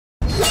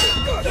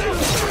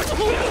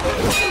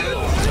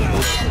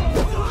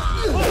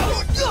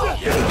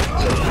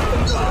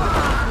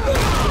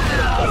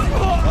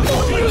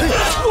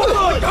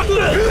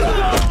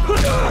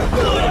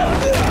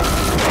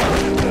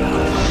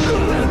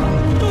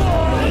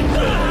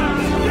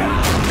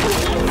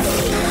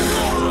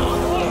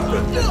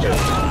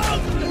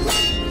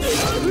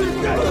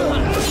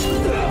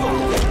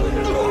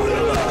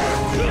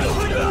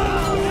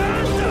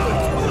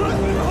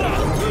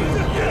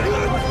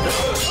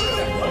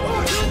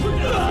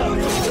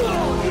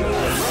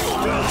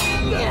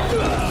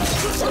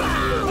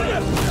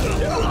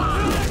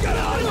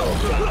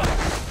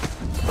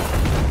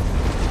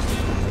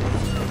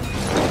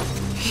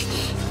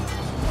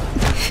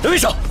微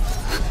笑，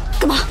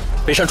干嘛？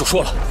北山主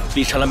说了，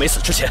厉晨兰没死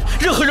之前，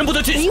任何人不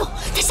得进。没用，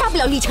他杀不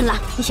了厉晨兰。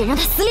你想让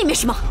他死里面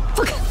是吗？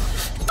放开，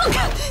放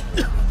开！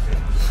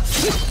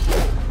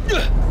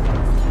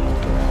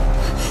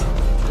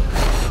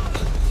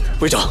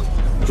会长，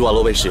入安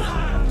罗卫时，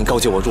您告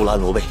诫我入了安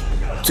罗卫，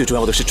最重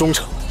要的是忠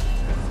诚。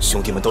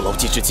兄弟们都牢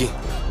记至今，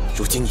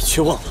如今你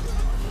却忘了。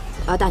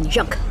阿大，你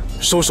让开！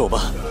收手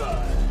吧，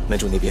门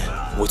主那边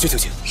我去就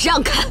行。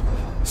让开！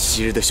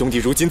昔日的兄弟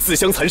如今自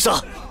相残杀，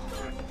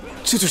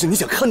这就是你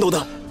想看到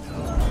的？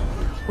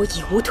我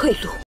已无退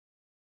路。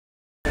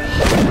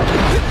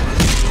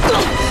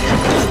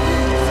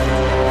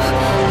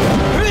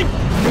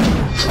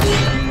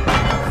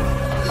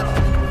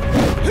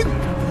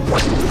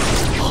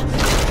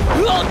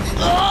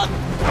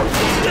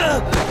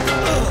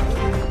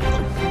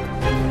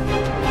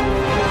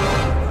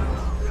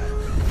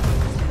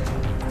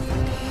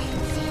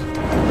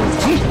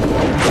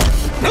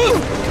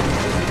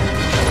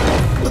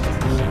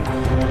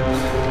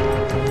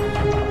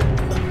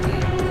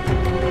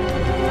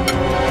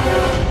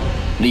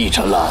 厉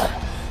晨兰，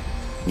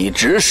你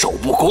只守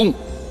不攻，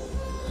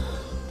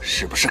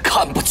是不是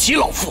看不起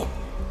老夫？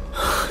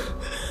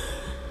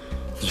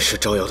你是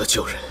招摇的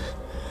旧人，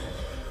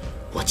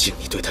我敬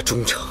你对他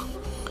忠诚，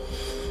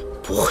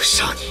不会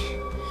杀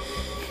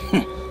你。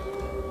哼，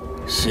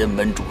仙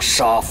门主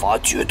杀伐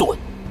决断，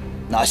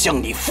哪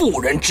像你妇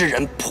人之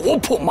仁，婆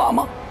婆妈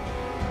妈。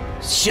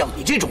像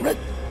你这种人，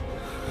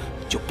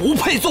就不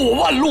配做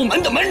我万路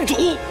门的门主。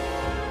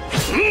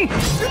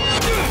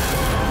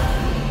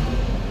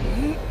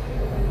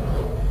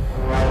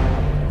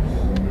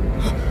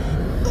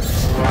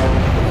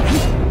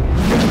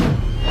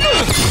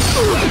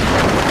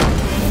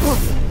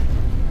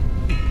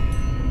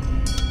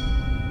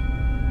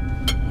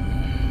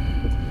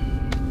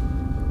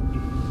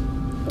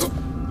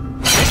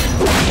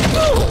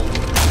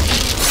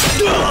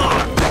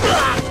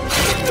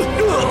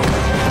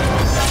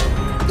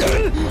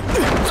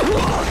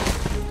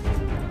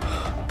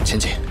千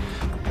金，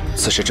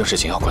此时正是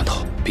紧要关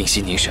头，屏息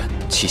凝神，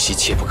气息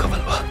切不可紊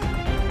乱。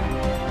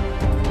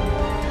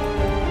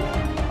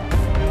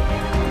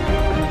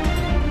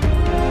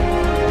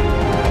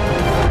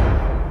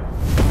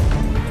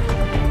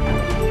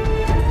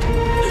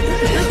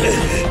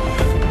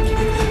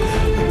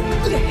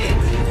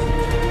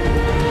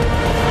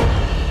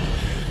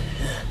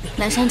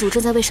南山主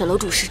正在为沈楼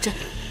主施针，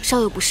稍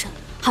有不慎，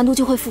寒毒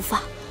就会复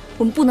发，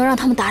我们不能让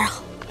他们打扰。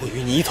我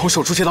与你一同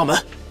守住这道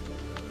门。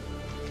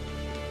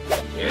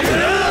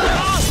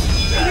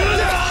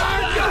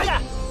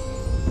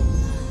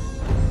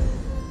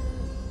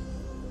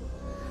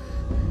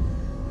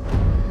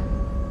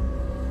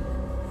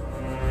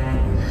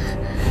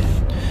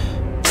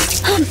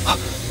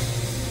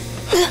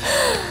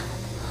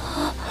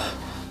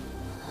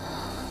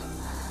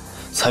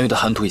 残余的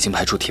寒毒已经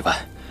排出体外，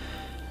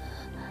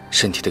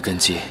身体的根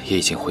基也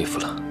已经恢复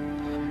了。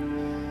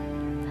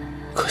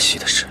可惜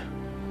的是，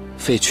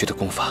废去的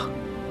功法，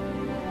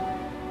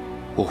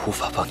我无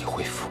法帮你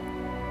恢复。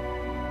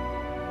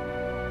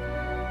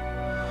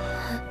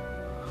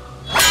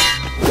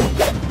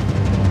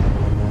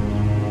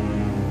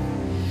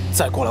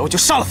再过来我就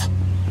杀了他！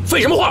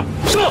废什么话！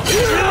杀！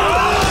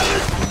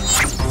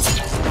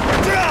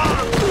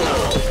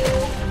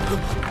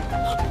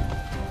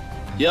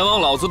 阎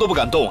王老子都不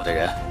敢动我的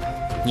人，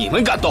你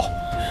们敢动？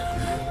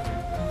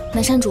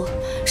南山主，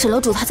沈楼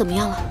主他怎么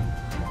样了？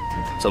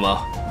怎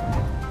么？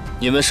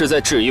你们是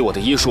在质疑我的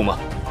医术吗？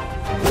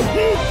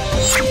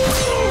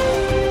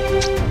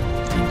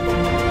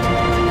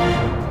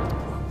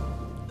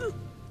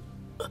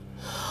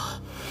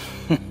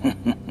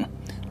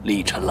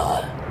厉晨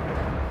兰，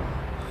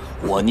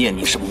我念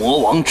你是魔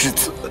王之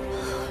子，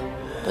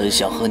本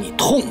想和你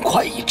痛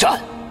快一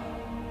战。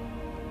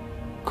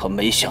 可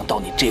没想到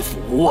你这副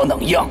窝囊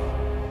样，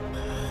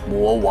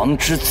魔王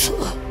之子，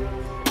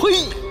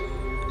呸！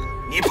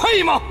你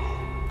配吗？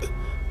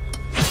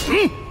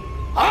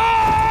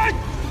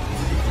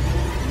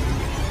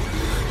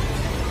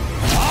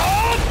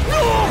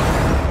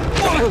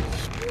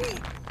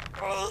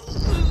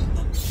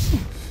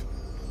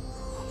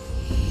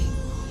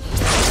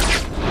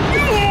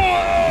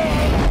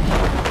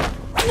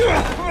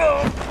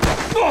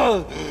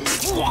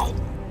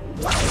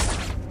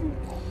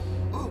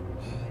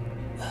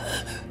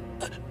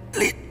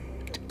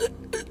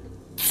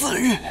子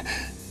玉，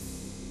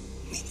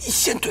你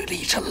先对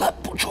厉晨兰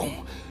不忠，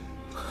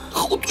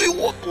后对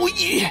我不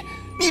义，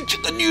你这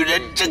个女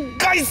人真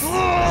该死！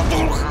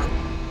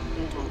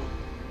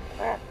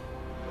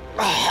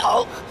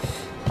好，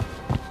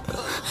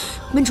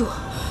门主，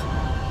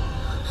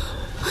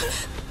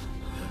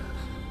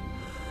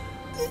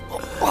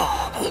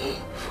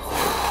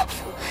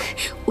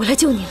我来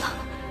救你了。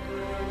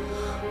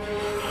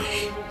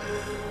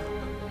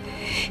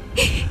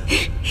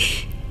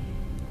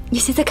 你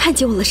现在看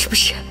见我了是不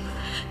是？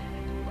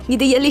你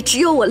的眼里只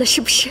有我了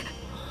是不是？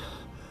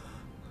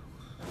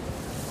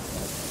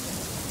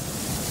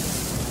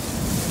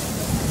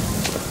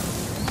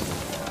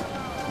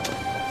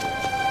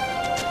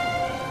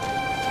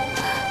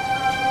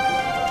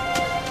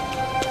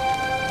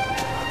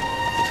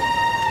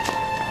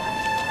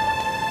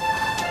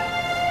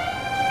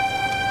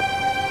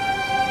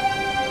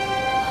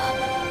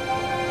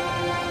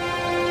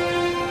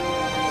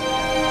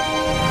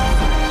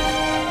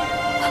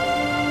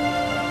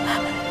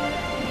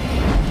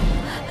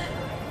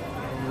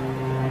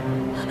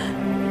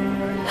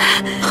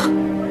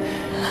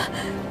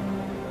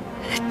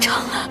成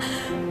了。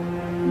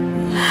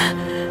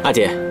阿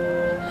姐，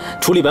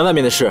处理完外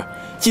面的事，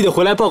记得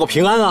回来报个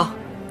平安啊。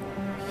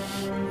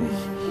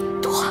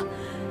多。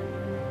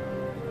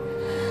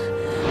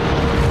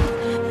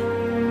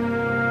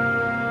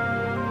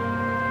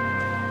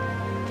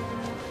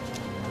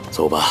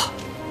走吧。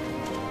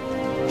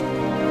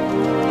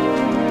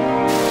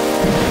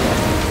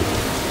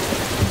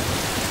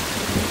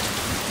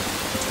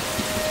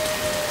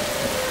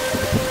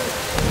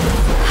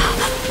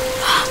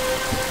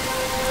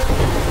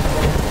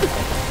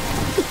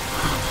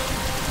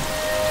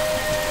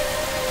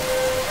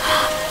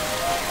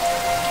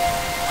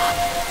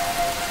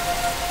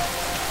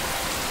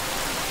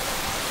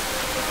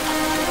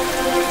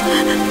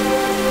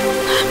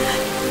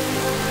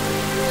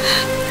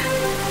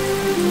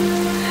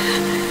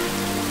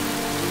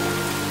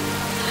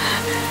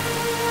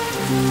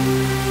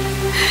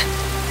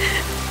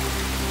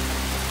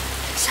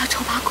 小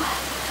丑八怪，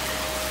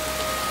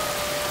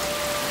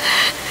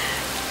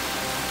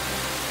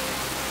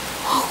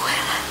我回来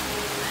了。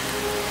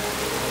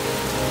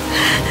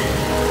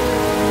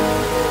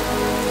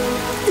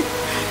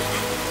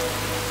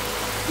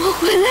我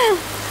回来了。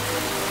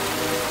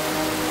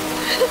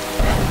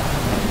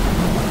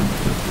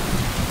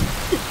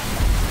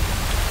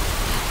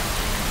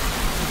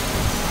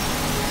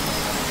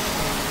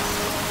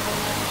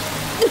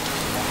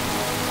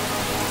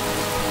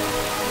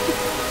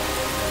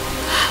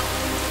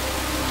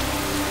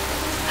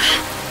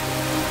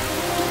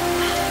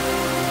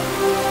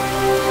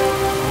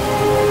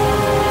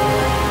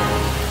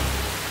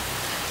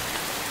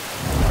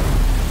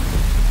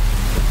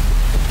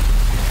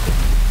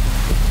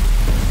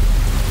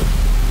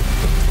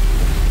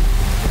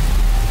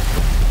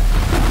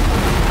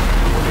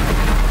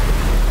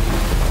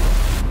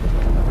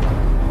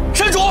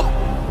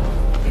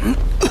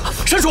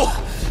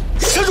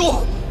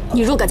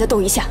你若敢再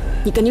动一下，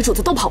你跟你主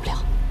子都跑不了。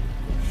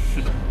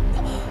哼，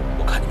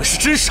我看你们是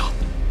真傻。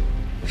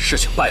事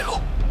情败露，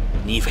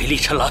你以为厉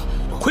晨兰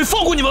会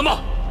放过你们吗？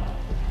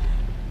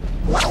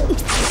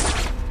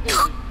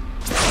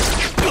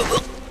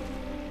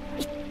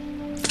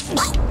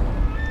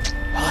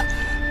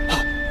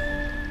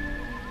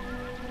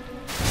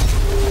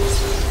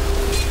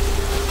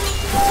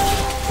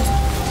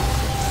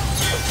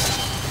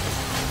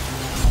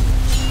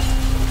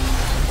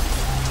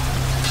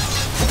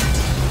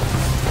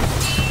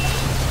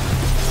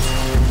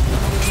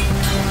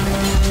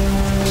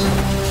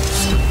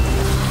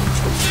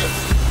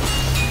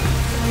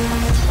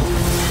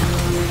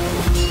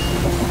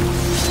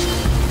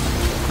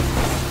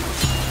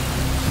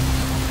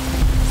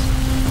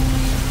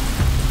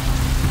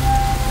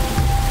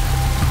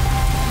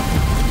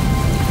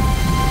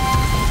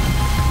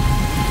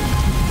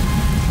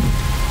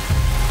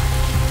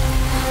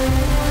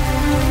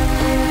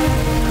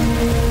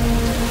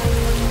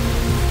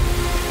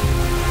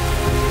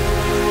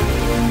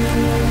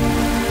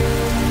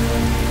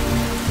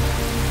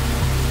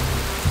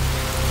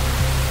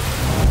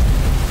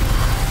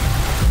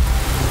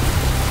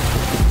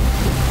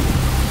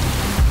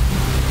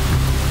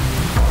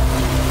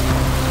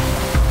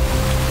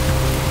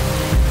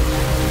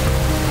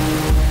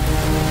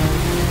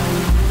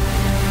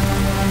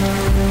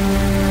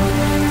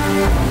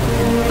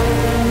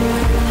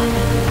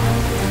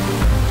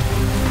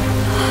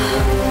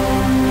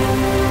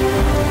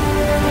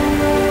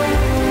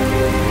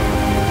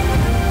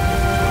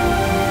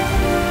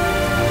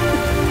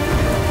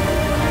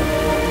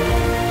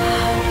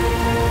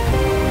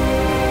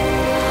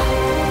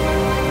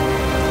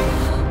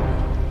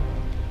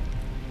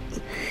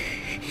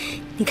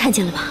你看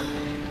见了吗？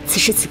此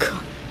时此刻，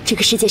这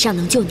个世界上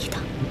能救你的，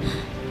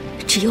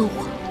只有我。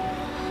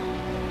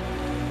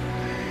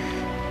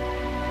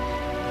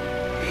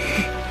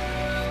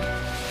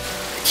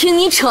听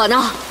你扯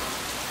呢，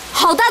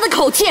好大的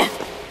口气！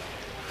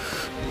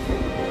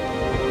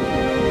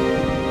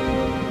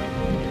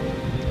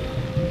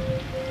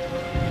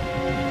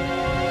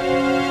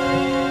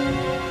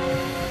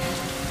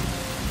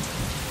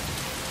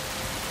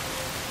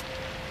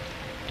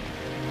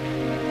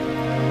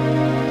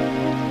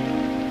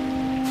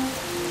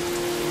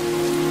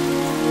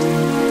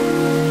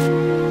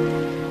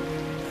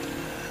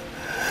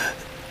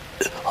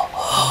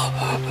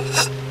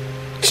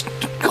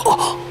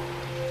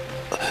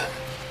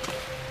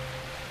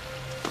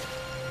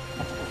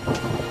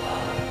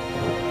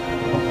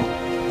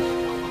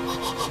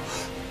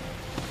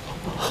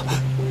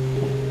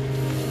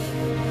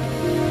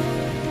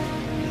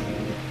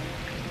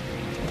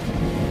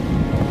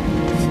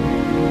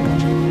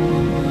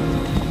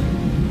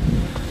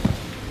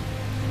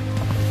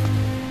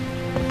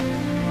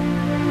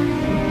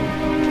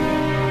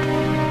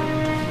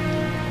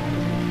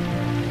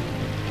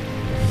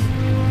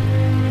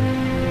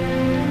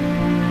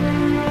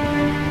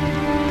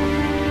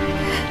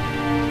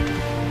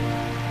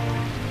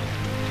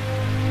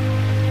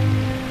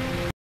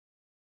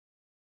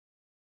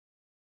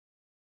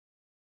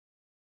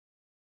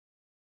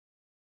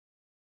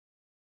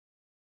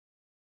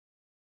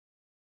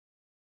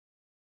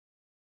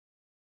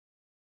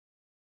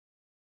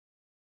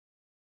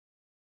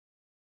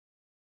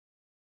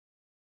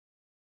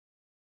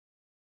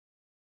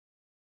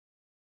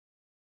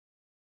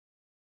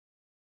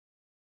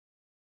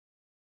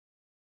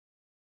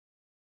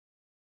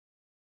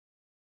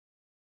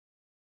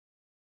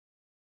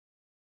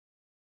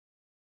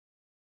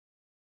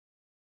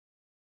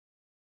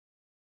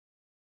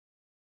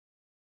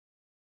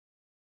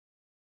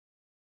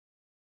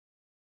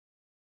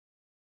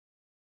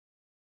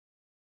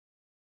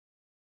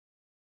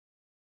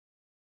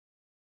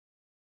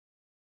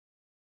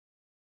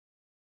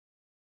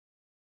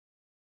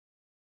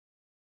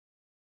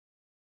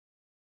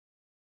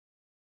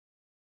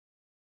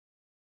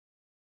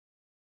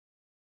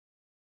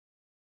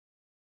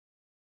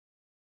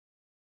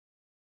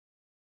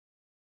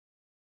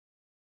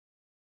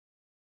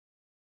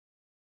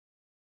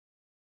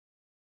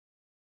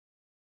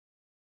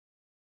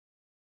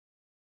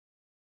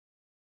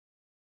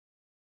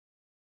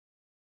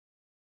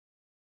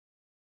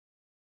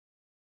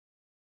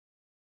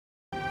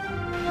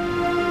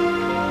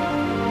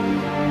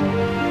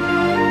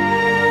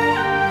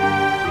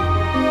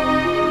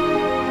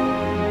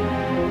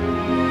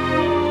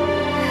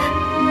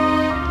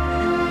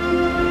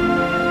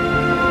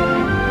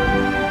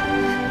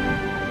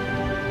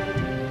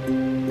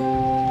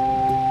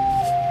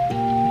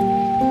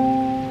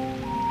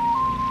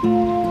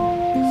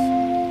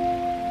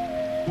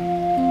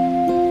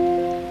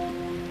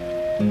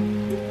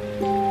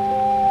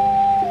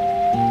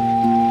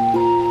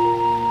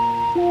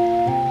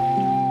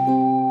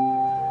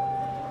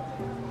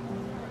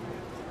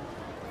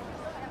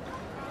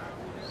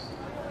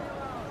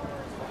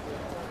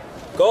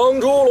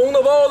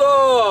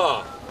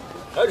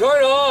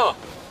娘，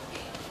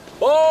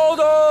包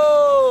子，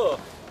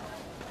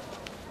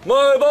卖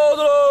包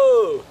子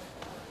喽！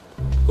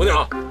姑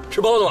娘，吃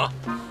包子吗？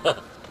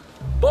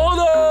包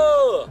子，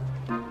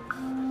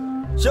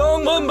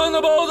香喷喷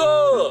的包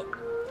子，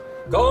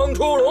刚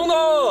出笼的。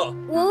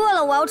我饿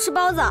了，我要吃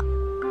包子。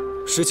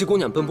17姑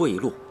娘奔波一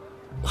路，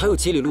还有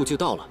几里路就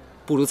到了，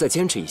不如再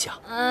坚持一下。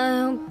哎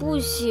呀，不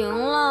行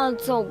了，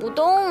走不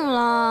动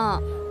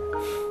了。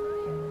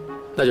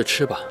那就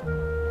吃吧。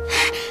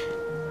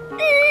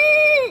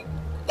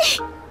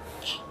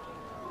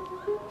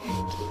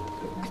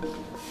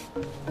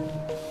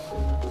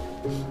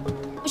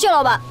谢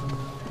老板。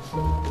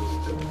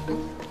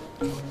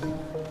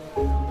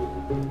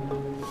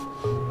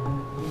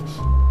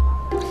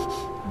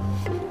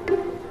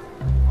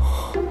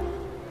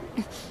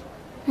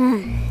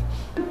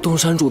东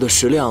山主的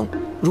食量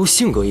如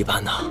性格一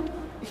般呐。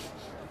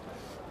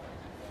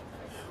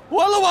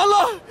完了完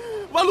了，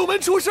万路门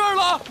出事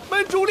了，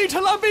门主厉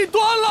尘兰被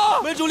端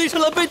了，门主厉尘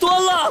兰被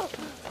端了。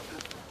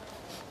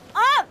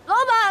哎，老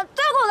板，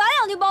再给我来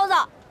2屉包子。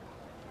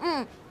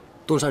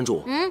东山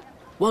主，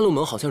万路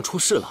门好像出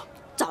事了。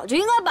早就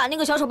应该把那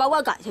个小丑八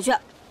怪赶下去，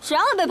谁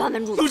让他背叛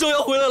门主的？陆昭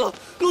瑶回来了，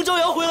陆昭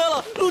瑶回来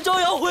了，陆昭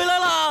瑶回来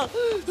了。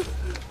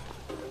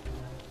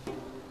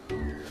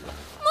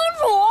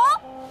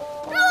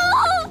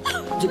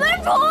门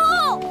主，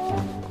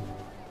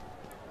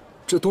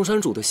这东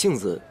山主的性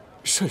子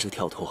甚是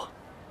跳脱。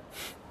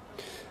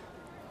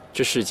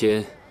这世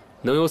间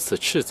能有此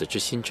赤子之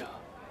心者，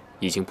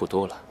已经不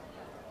多了。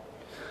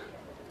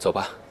走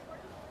吧。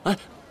哎，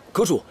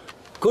阁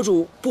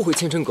主不回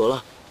千尘阁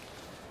了？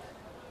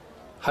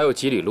还有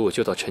几里路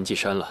就到沉寂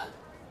山了。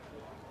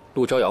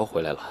陆昭瑶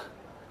回来了，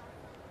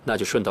那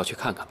就顺道去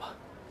看看吧。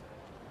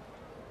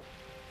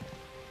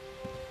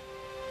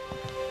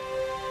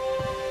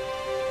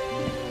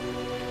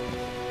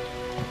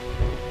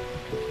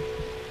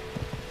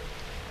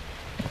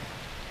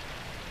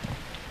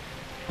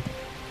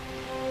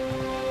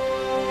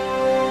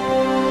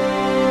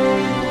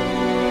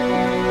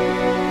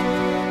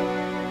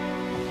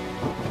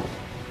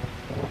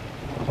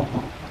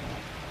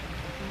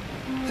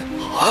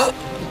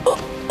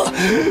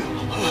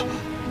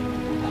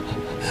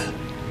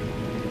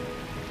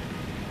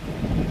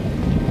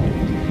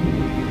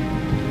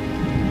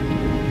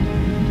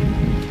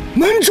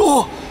门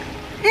主，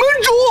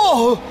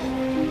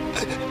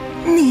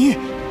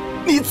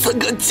你怎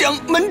可将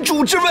门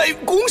主之位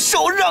拱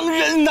手让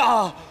人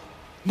呐？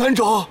门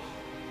主，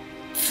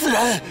此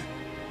人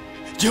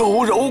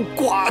优柔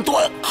寡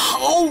断，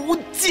毫无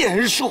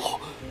建树，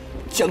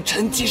将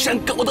沉寂山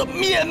搞得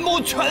面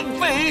目全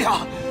非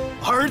呀！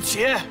而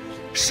且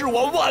是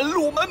我万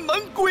路门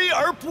门规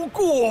而不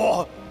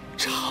顾，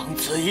长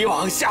此以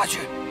往下去，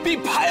必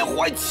徘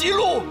徊歧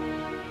路，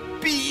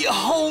必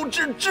后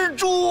之之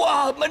诛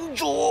啊！门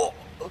主，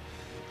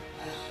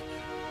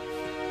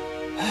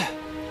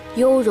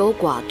优柔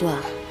寡断，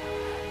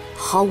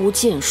毫无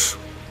建树。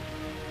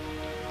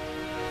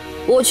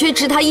我却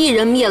知他一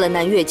人灭了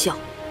南岳教，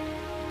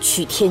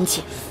取天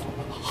剑，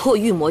破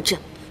御魔阵，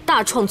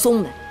大创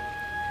宗门，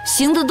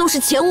行的都是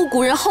前无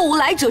古人后无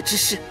来者之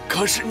事。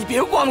可是你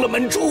别忘了，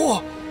门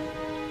主，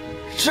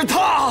是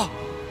他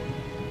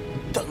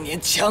当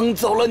年抢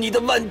走了你的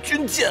万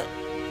军剑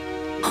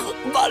和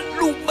万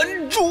路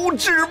门主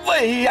之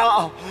位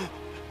呀！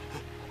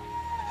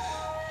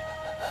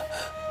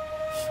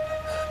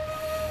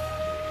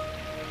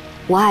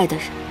我爱的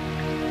人，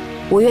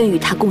我愿与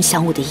他共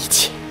享我的一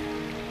切。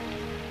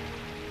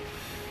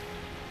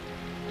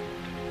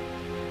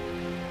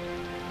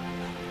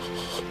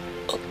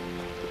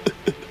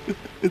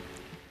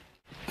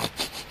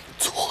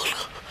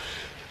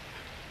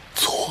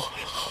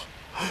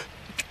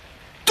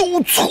都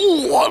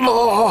错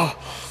了。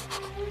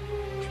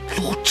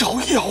陆昭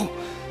瑶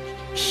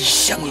一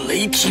向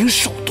雷霆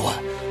手段，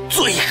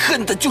最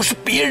恨的就是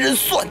别人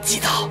算计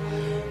他，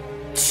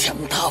抢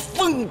他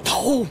风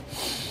头。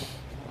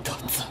他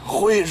怎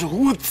会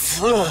如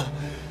此？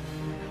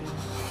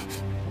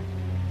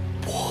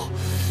不，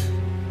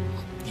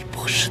你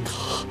不是他，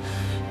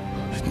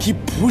你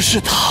不是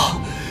他，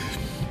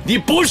你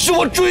不是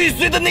我追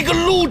随的那个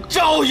陆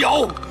昭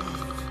瑶。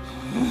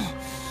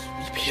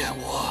你骗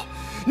我！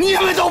你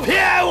们都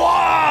骗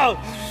我！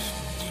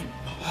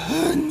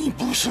你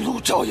不是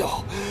陆昭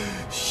瑶，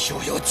休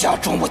要假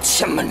装我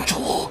前门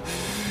主，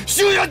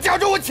休要假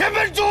装我前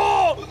门主！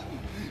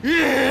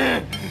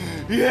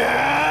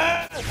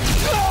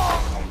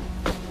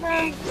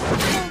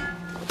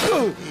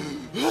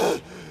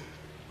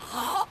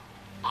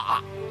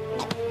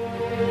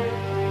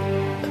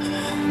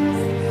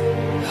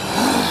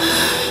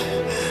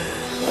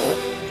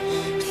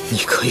你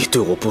可以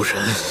对我不仁，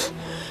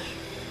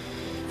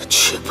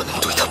却不能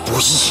对他不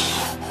义。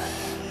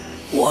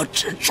我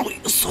只追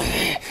随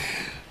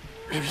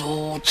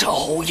陆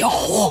昭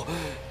瑶，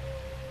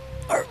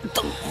尔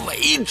等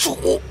为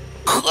主，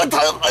何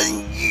谈恩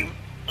义？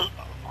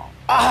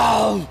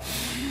啊！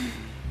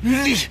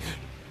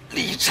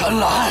李晨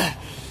兰，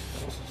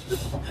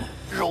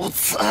如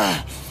此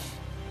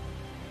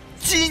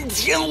今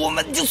天我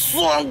们就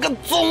算个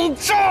总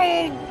账。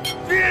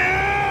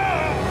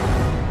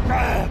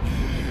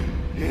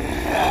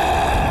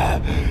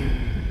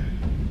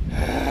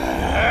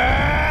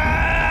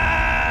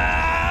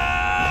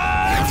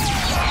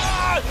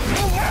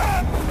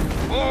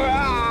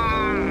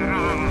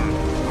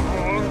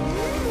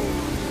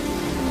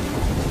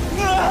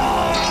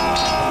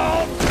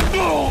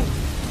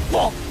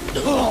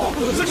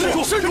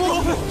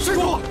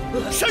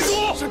山主！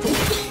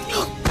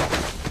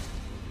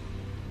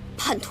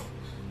叛徒，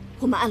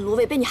我们暗罗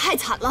卫被你害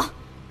惨了。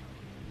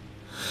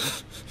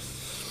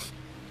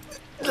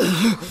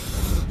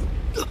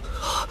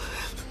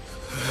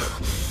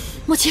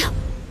莫青，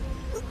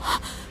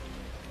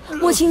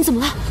莫青，你怎么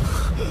了？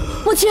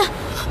莫青，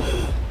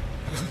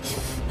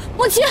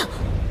莫青，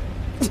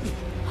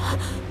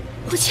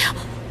莫青。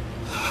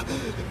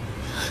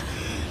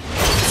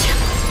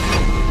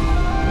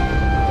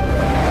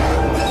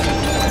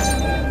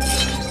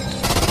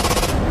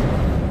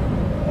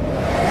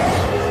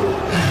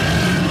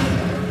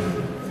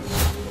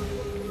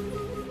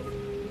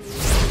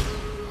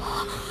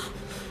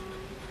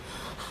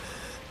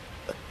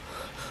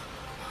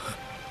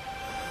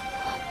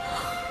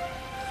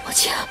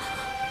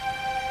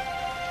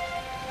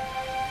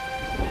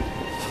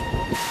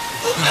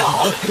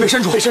北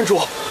山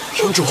主，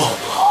城主，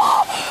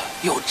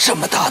有这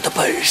么大的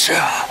本事，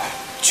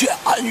却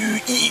安于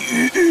一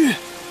隅。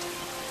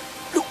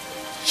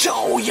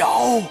招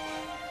摇，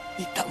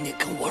你当年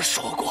跟我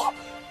说过，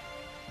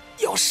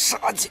要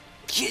杀尽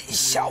天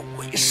下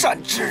为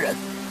善之人，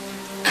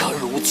可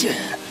如今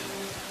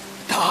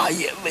大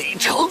业未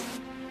成，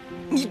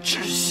你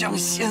只想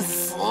先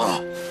死，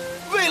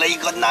为了一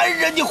个男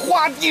人，你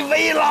画地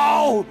为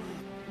牢。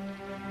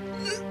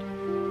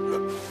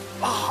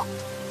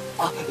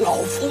老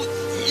夫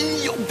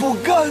心有不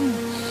甘，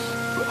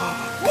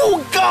不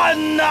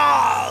甘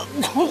呐！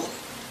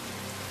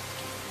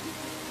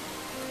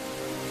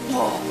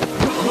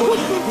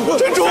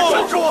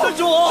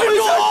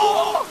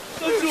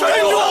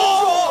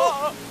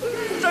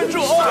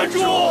山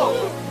主！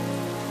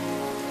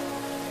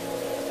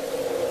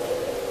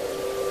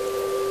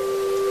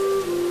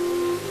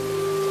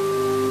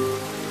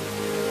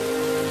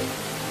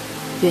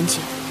袁姐，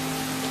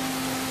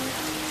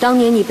当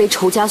年你被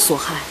仇家所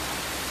害，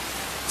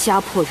家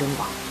破人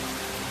亡，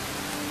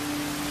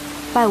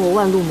拜我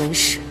万路门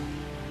时，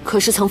可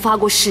是曾发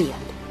过誓言的，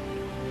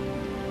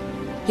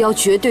要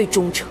绝对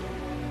忠诚，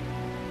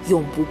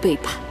永不背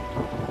叛。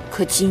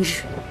可今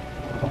日，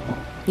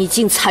你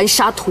竟残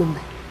杀屠门，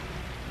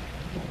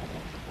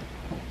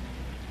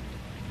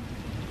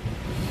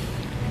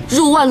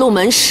入万路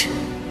门时，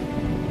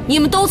你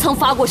们都曾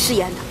发过誓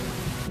言的，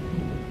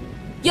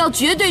要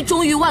绝对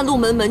忠于万路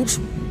门门主，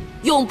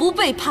永不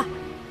背叛。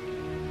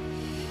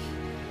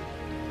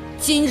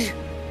今日，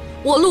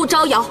我陆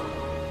招摇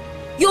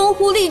拥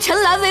护厉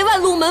晨兰为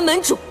万路门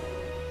门主，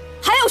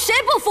还有谁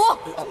不服？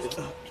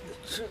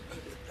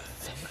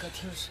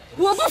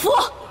我不服！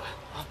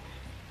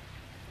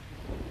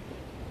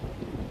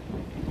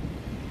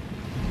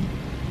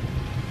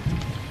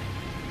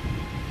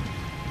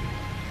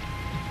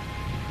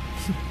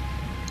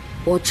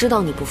我知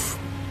道你不服。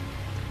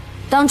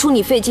当初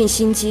你费尽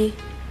心机，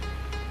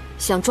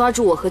想抓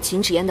住我和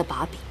秦芷嫣的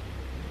把柄，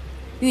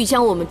欲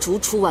将我们逐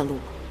出万路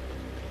门。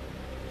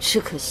只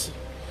可惜，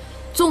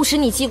纵使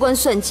你机关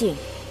算尽，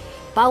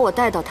把我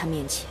带到他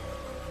面前，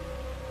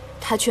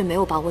他却没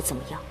有把我怎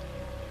么样。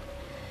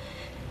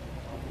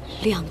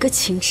两个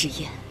秦芷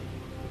嫣，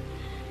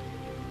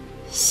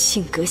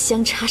性格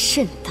相差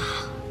甚大。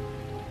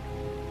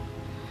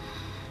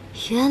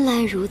原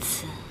来如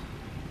此，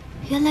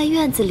原来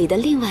院子里的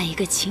另外一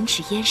个秦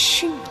芷嫣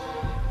是你。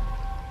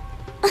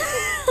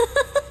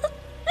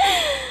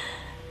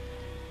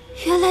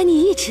原来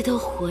你一直都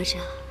活着。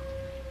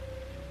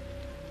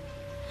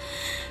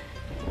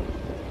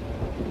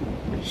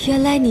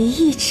原来你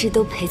一直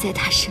都陪在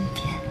他身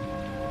边。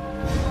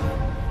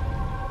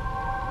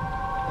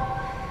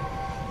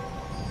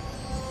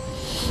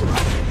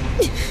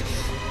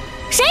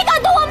谁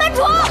敢动我门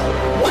主？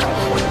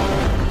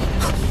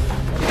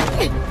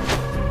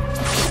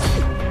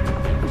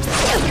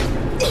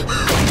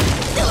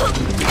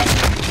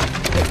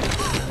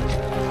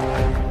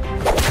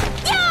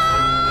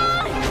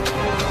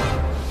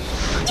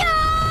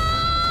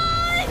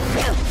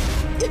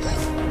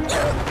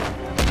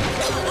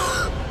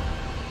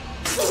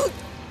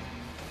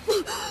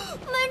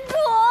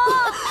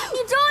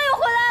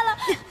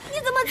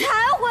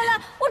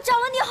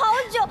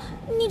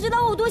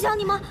想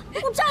你吗？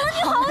我找了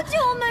你好久，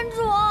门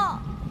主。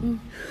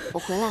我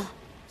回来了。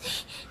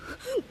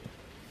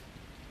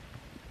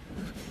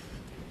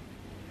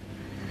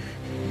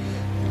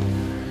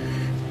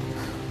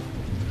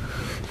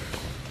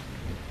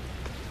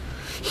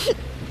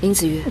林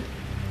子玉，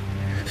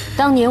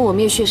当年我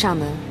灭血煞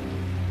门，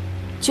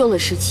救了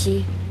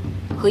17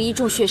和一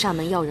众血煞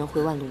门要人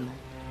回万路门，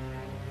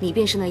你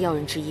便是那要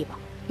人之一吧？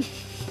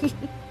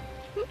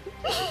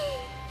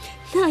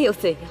那又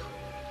怎样？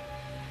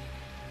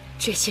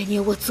这些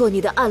年我做你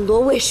的暗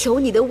罗卫，守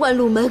你的万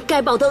路门，该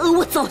报的恩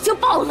我早就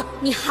报了。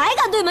你还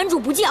敢对门主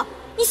不敬？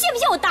你信不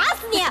信我打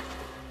死你？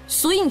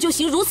所以你就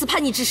行如此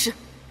叛逆之事，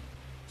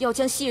要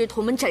将昔日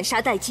同门斩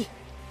杀殆尽，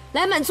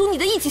来满足你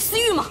的一己私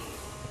欲吗？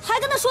还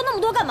跟他说那么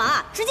多干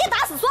嘛？直接打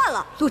死算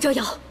了。陆昭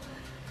瑶，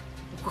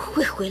我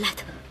会回来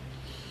的。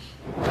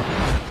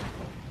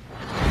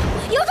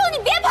有种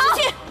你别跑！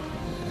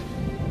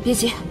别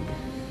急，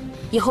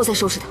以后再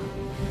收拾他。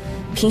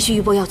平息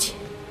余波要紧。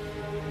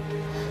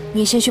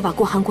你先去把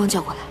顾寒光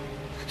叫过来。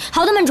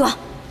好的，门主。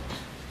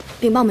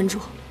禀报门主，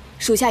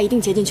属下一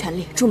定竭尽全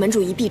力，助门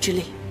主一臂之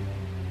力，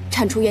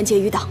铲除元结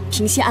余党，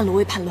平息暗罗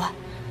卫叛乱。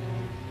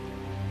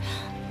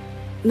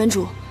门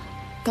主，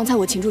刚才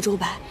我擒住周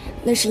白，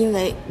那是因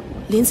为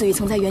林子玉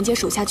曾在元结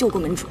手下救过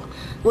门主，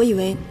我以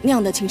为那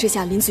样的情势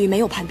下林子玉没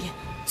有叛变，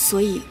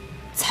所以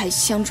才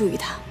相助于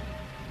他。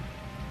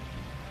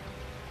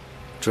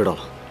知道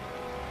了。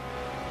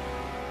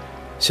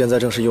现在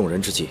正是用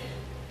人之际，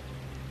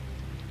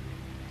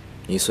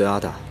你随阿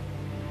大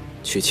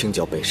去清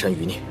剿北山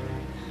余孽。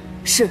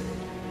是，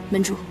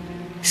门主，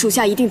属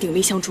下一定鼎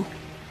力相助。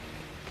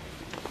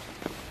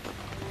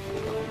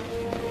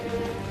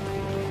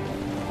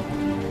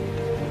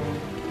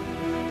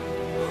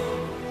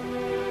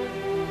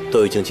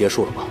都已经结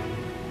束了吧？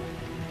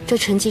这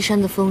沉寂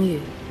山的风雨，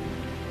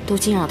都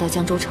惊扰到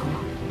江州城了。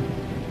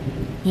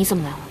你怎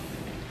么来了？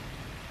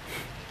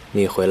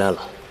你回来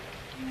了。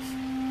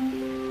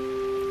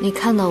你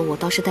看到我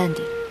倒是淡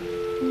定。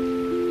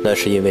那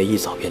是因为一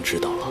早便知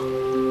道了。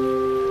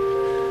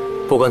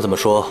不管怎么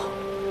说，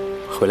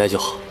回来就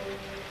好。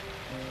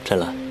湛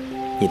蓝，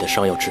你的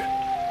伤要治。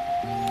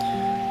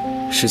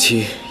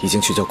17已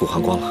经去叫顾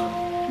寒光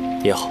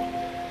了。也好，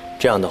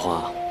这样的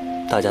话，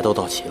大家都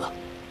到齐了。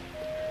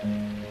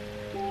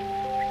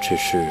只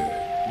是，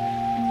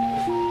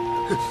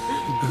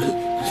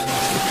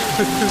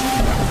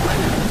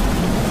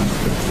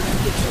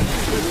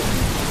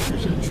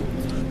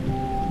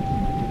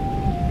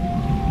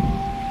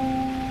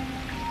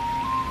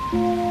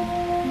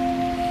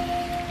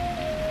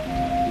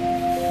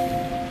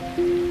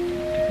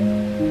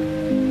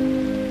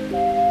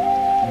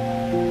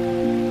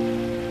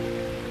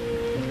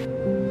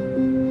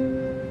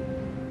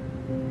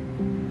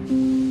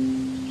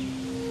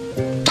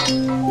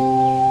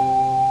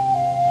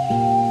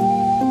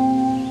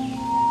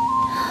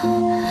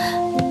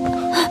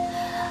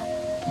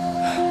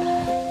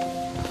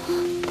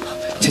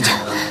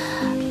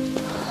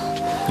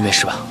你没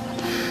事吧？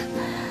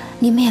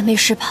你们也没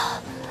事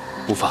吧？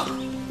无妨。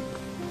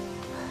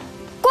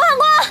顾寒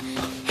光，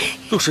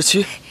陆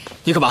17，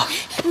你干嘛？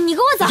你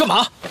跟我走。你干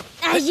嘛？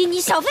哎呀，你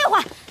少废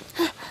话。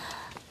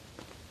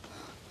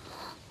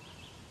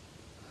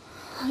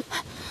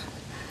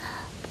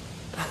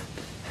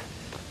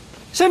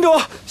山主，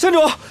山主，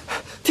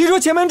听说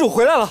前门主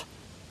回来了。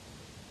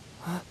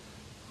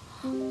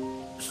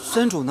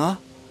山主呢？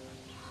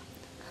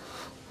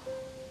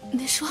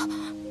你说，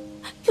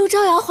陆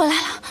昭瑶回来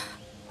了。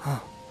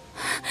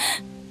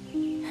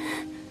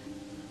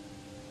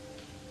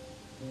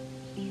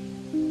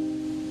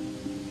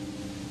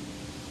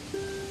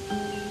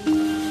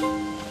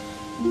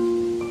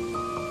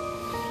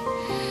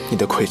你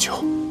的愧疚，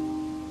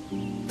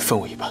分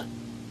我一半。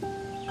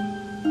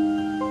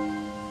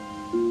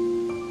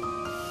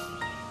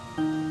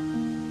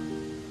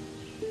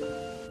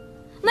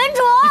门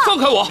主，你放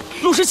开我，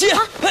陆17！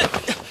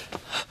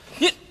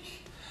你，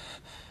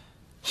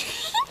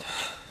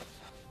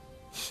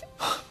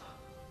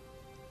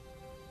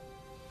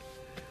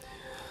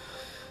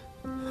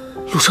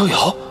陆昭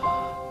瑶，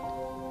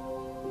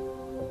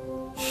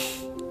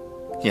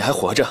你还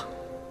活着，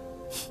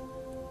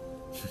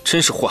真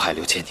是祸害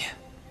6千年。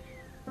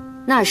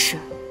那是，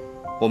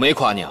我没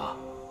夸你啊。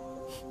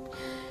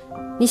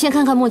你先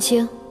看看莫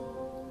青，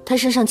他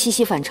身上气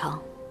息反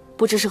常，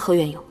不知是何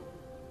缘由。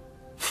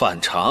反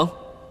常？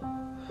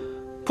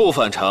不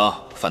反常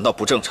反倒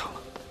不正常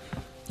了。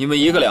你们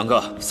一个两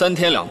个3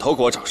天2头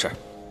给我找事儿，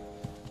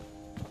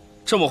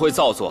这么会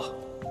造作，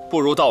不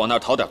如到我那儿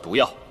讨点毒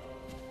药。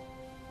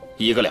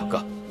一个两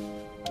个，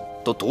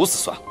都毒死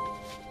算了。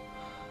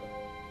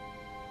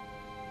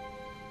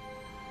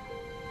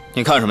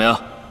你看什么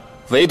呀？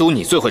唯独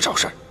你最会找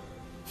事儿。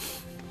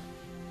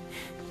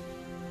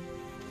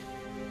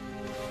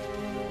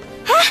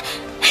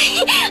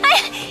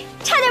哎，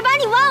差点把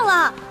你忘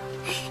了。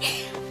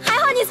还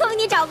好你聪明，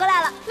你找过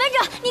来了。门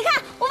主，你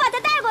看我把他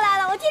带过来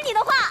了，我听你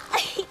的话。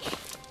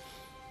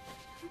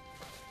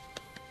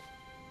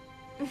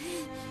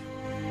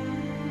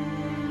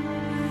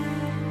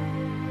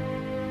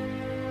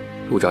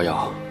陆昭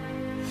瑶，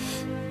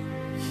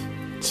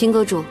秦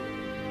阁主，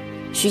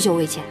许久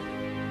未见。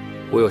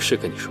我有事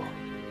跟你说。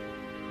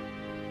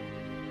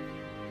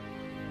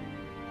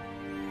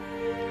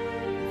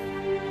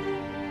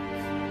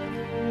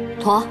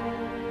妥，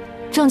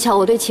正巧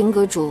我对秦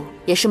阁主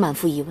也是满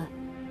腹疑问。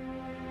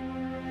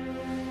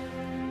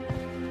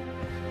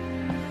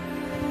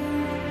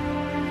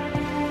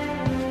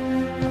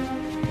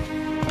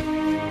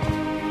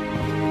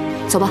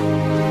走吧。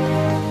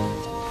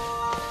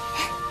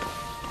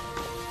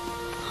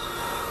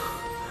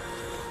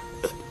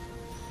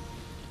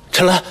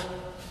陈兰，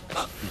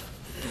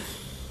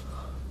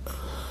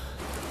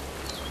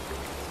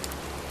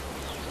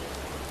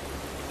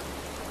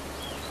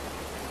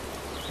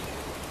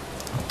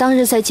当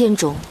日在剑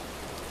中，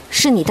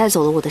是你带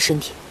走了我的身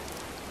体。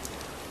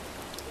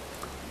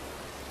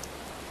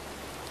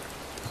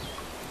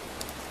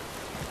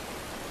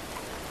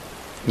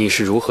你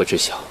是如何知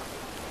晓？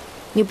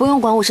你不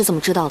用管我是怎么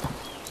知道的，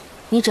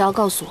你只要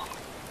告诉我，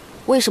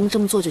为什么这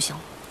么做就行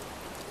了。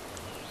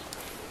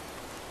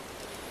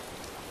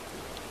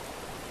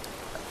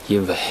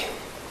因为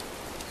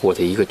我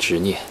的一个执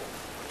念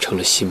成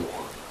了心魔。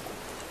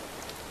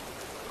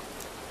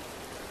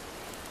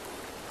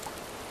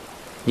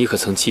你可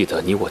曾记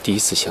得你我第一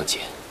次相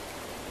见？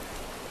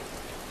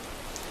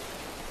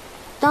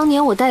当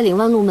年我带领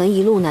万路门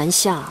一路南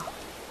下，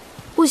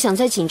不想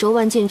在锦州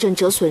万剑阵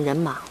折损人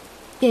马，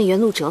便原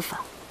路折返，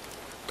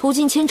途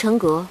经千城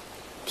阁，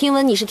听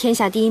闻你是天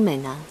下第一美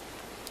男，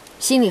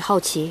心里好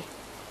奇，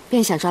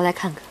便想抓来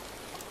看看。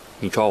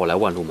你抓我来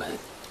万路门，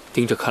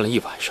盯着看了一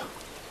晚上。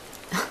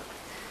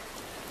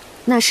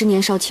那时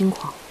年少轻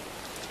狂，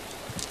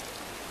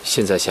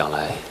现在想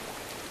来，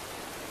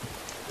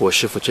我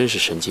师父真是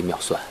神机妙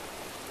算，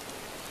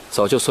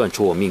早就算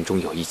出我命中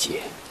有一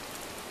劫，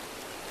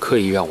刻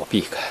意让我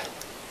避开，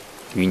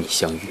与你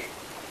相遇。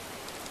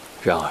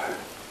然而，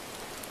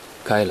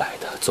该来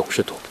的总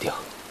是躲不掉。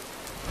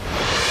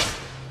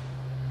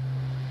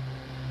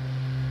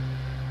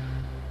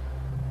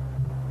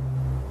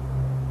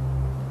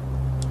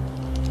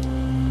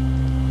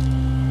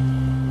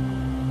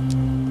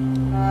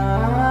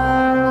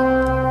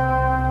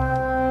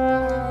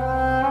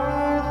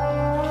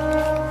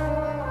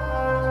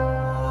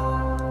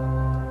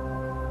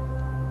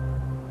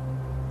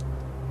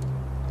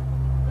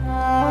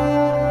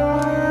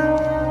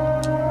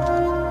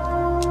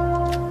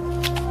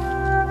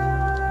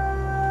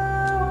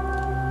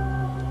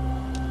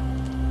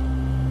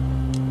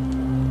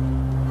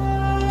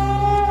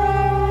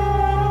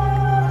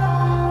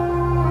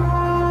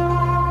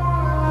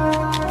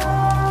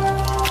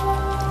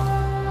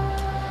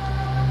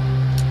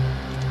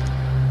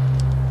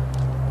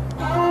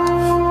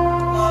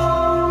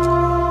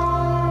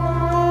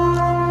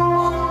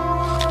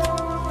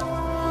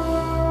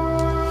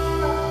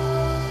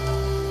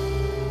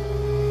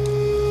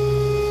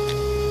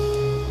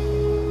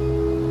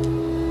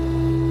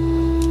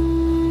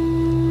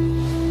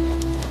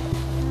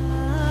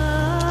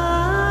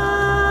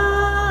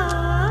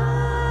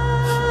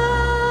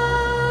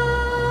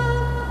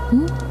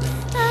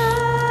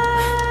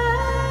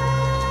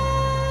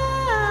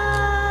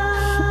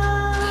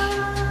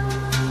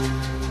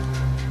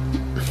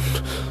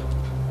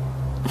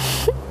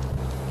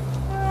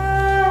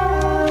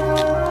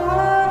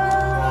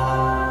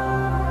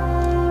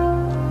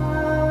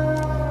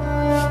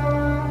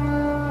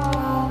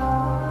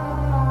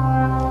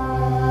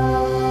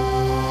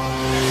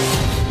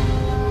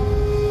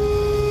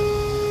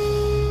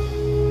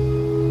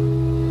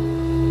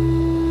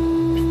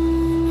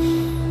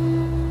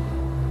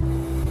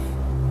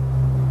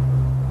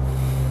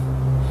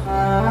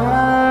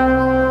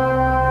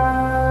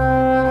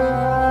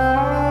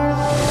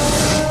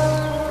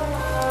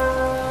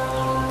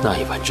那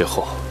一晚之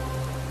后，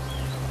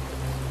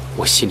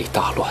我心里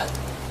大乱，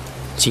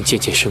竟渐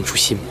渐生出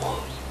心魔。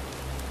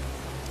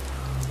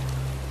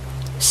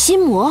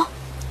心魔？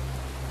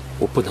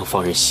我不能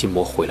放任心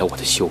魔毁了我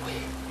的修为，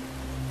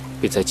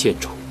便在剑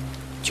中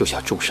救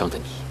下重伤的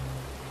你，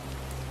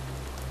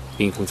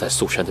冰封在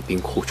宿山的冰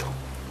窟中，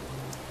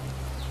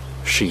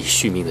施以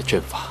续命的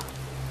阵法，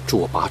助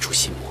我拔出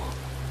心魔。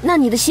那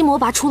你的心魔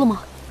拔出了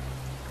吗？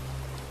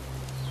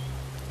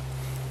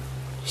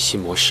心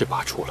魔是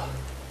拔出了，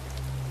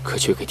可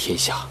却给天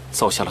下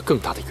造下了更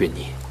大的冤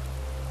孽。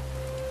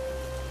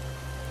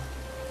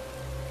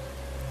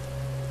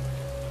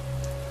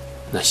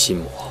那心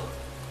魔，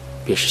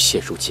便是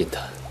现如今的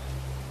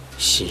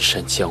新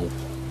山江武。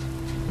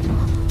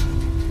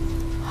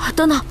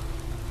等等，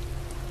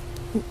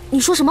你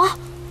说什么？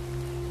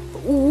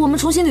我们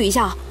重新捋一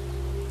下。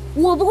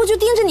我不过就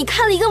盯着你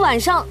看了一个晚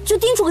上，就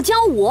盯出个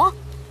江武。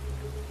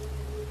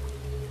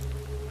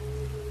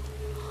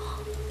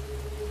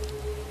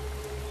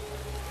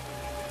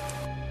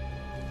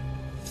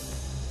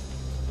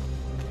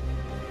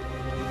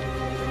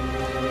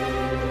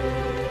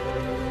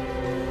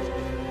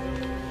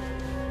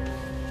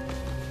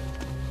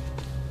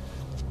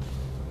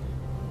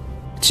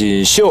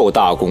锦绣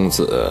大公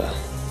子，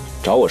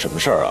找我什么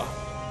事儿啊？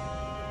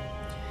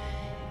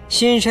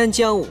新山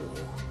江武，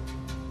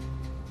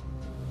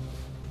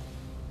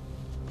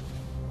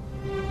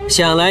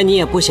想来你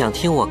也不想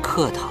听我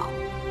客套，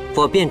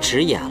我便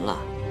直言了。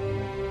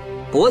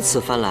我此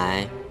番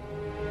来，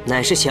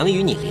乃是想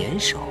与你联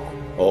手。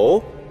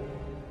哦，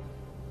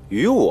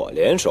与我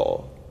联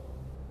手？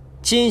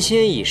今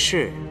先已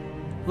逝，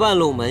万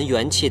路门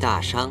元气大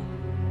伤，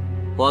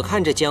我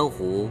看这江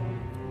湖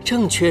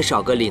正缺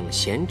少个领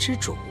衔之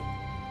主，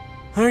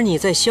而你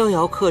在逍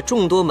遥客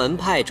众多门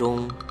派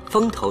中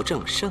风头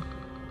正盛，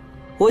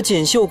我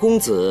锦绣公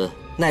子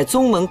乃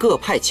宗门各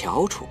派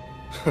翘楚，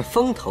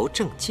风头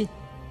正劲，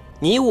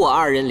你我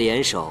二人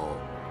联手，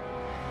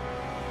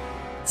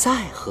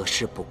再合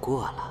适不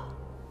过了。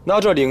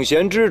那这领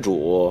衔之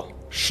主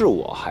是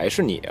我还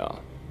是你啊？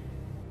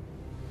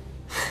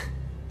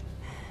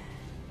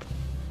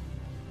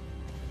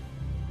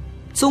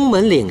宗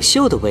门领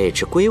袖的位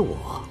置归我，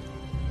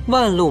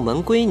万路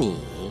门归你，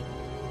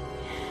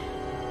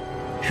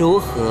如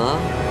何？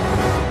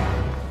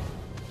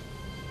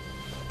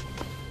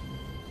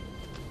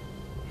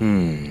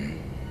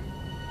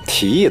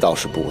提议倒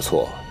是不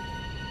错，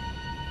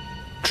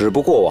只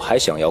不过我还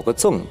想要个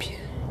赠品。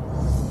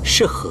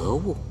是何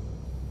物？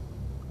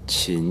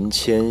秦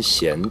千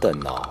贤的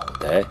脑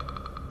袋。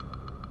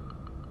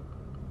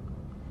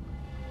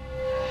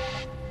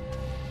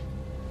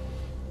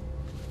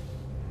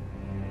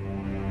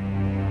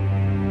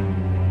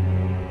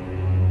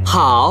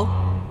好，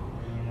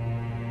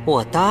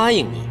我答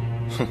应你。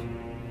哼，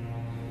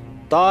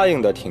答应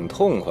的挺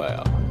痛快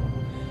啊！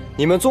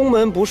你们宗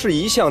门不是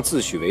一向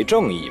自诩为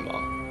正义吗？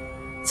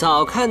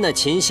早看那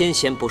秦先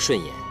贤不顺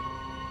眼，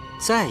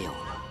再有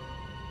了，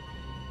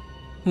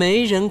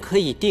没人可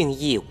以定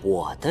义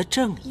我的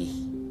正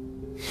义。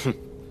哼，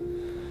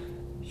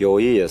有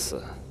意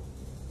思。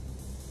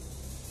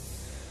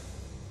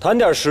谈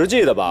点实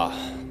际的吧。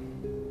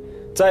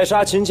在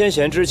杀秦千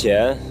贤之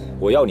前，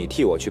我要你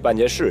替我去办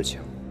件事情。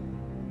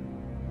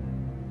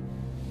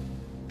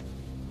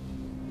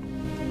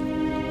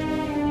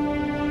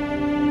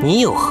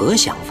你有何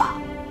想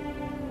法？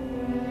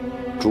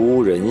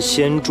诛人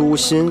先诛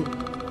心。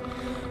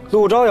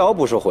陆招摇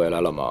不是回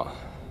来了吗？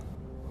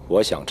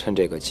我想趁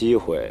这个机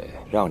会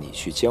让你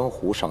去江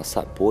湖上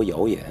散播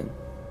谣言，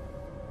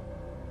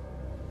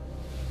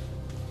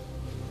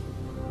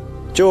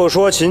就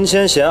说秦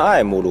千贤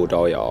爱慕陆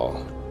招摇，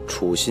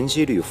处心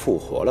积虑复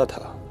活了他，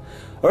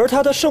而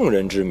他的圣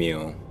人之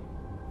名，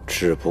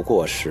只不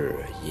过是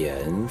言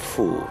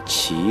负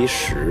其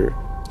实。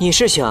你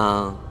是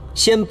想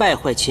先败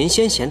坏秦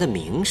先贤的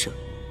名声，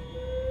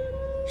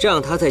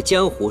让他在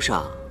江湖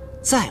上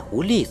再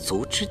无立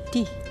足之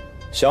地？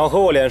想和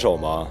我联手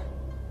吗？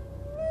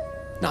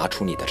拿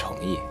出你的诚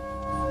意。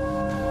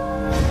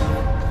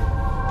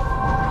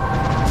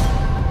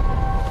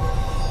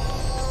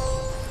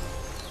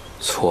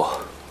错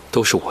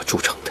都是我铸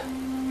成的，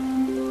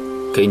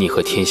给你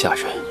和天下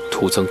人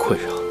徒增困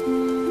扰。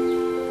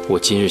我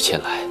今日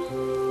前来，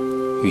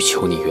欲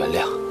求你原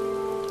谅。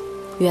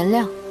原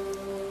谅？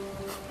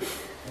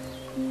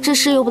这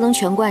事又不能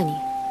全怪你，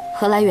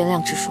何来原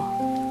谅之说？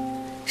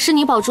是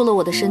你保住了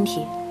我的身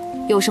体，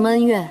有什么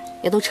恩怨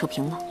也都扯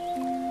平了。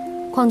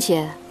况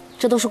且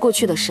这都是过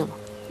去的事了，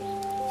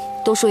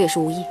多说也是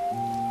无益。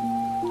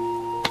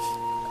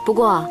不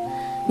过啊，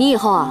你以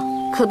后啊，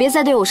可别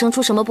再对我生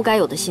出什么不该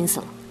有的心思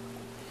了。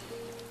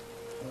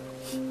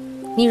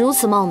你如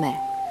此貌美，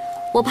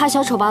我怕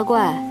小丑八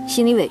怪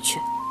心里委屈。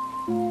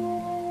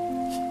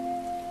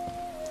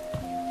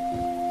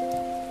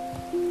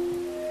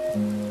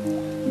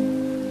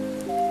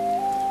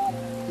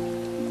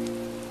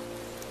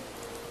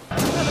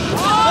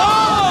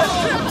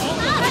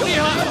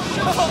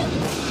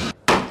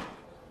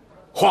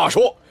话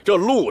说，这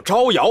陆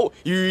招摇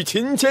与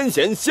秦千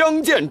贤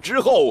相见之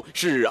后，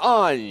是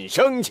暗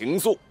生情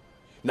愫，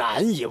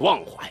难以忘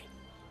怀，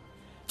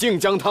竟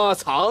将他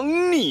藏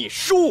匿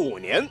数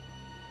年，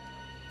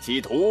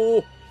企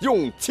图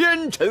用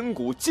千尘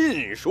蛊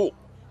禁术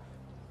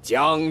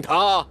将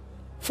他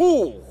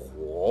复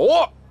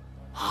活。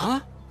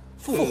啊，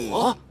复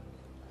活？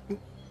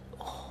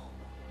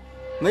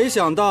没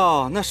想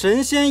到那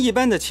神仙一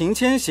般的秦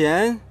千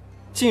贤，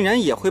竟然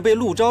也会被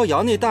陆招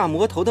摇那大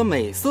魔头的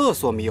美色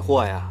所迷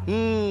惑呀！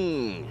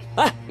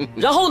哎，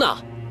然后呢？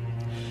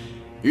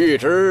欲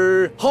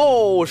知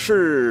后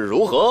事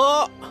如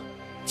何，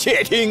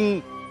且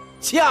听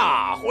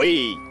下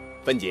回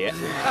分解。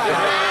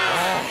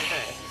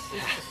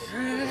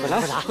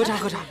喝茶，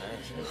喝茶。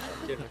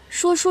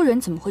说书人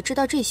怎么会知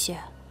道这些？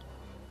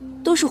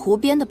都是胡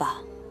编的吧？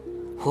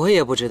我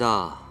也不知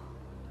道。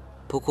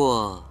不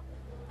过，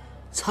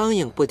苍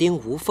蝇不叮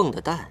无缝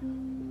的蛋，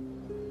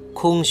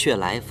空穴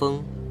来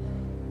风，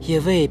也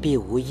未必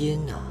无因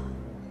啊。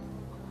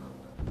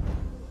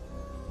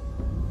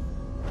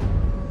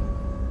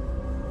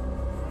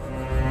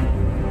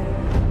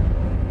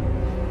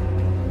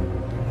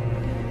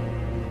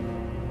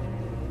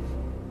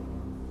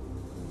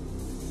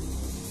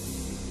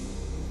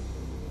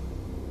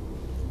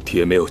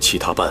爹没有其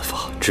他办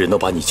法，只能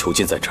把你囚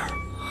禁在这儿。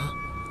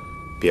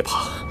别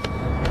怕，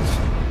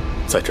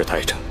在这儿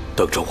待着，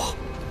等着我，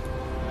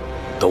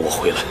等我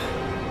回来。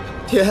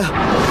爹，等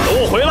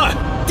我回来。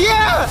爹，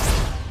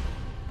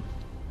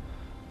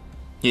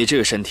你这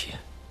个身体，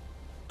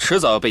迟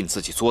早要被你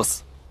自己作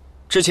死。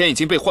之前已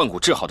经被幻蛊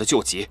治好的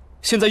旧疾，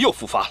现在又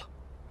复发了，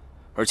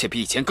而且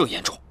比以前更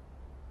严重。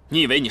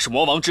你以为你是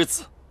魔王之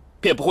子，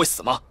便不会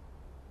死吗？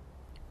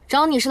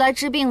找你是来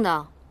治病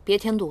的，别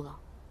添堵了。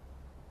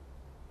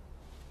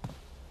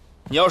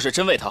你要是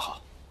真为他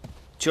好，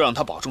就让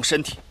他保重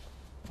身体。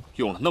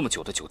用了那么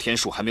久的9天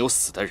术还没有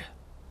死的人，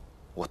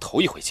我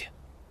头一回见，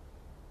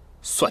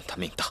算他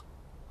命大。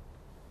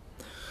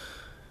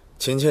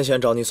秦千贤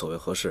找你所为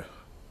何事？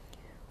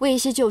为一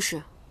些旧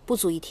事，不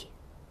足一提。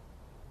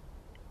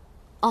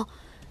哦，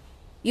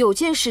有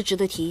件事值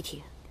得提一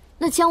提。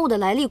那江雾的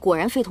来历果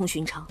然非同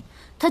寻常，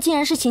他竟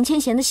然是秦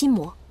千贤的心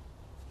魔。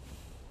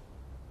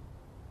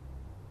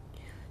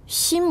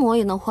心魔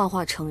也能幻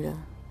化成人，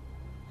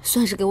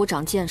算是给我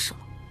长见识了。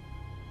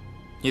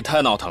你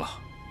太闹腾了，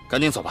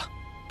赶紧走吧，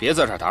别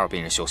在这儿打扰病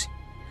人休息。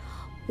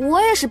我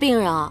也是病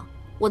人啊，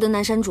我的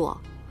南山主，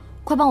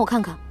快帮我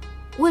看看，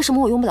为什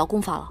么我用不了功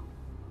法了？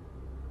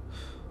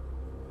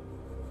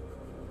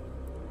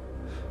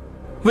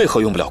为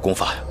何用不了功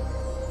法呀？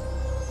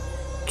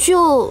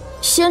就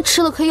先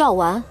吃了颗药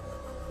丸，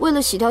为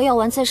了洗掉药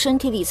丸在身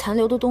体里残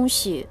留的东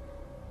西，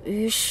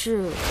于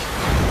是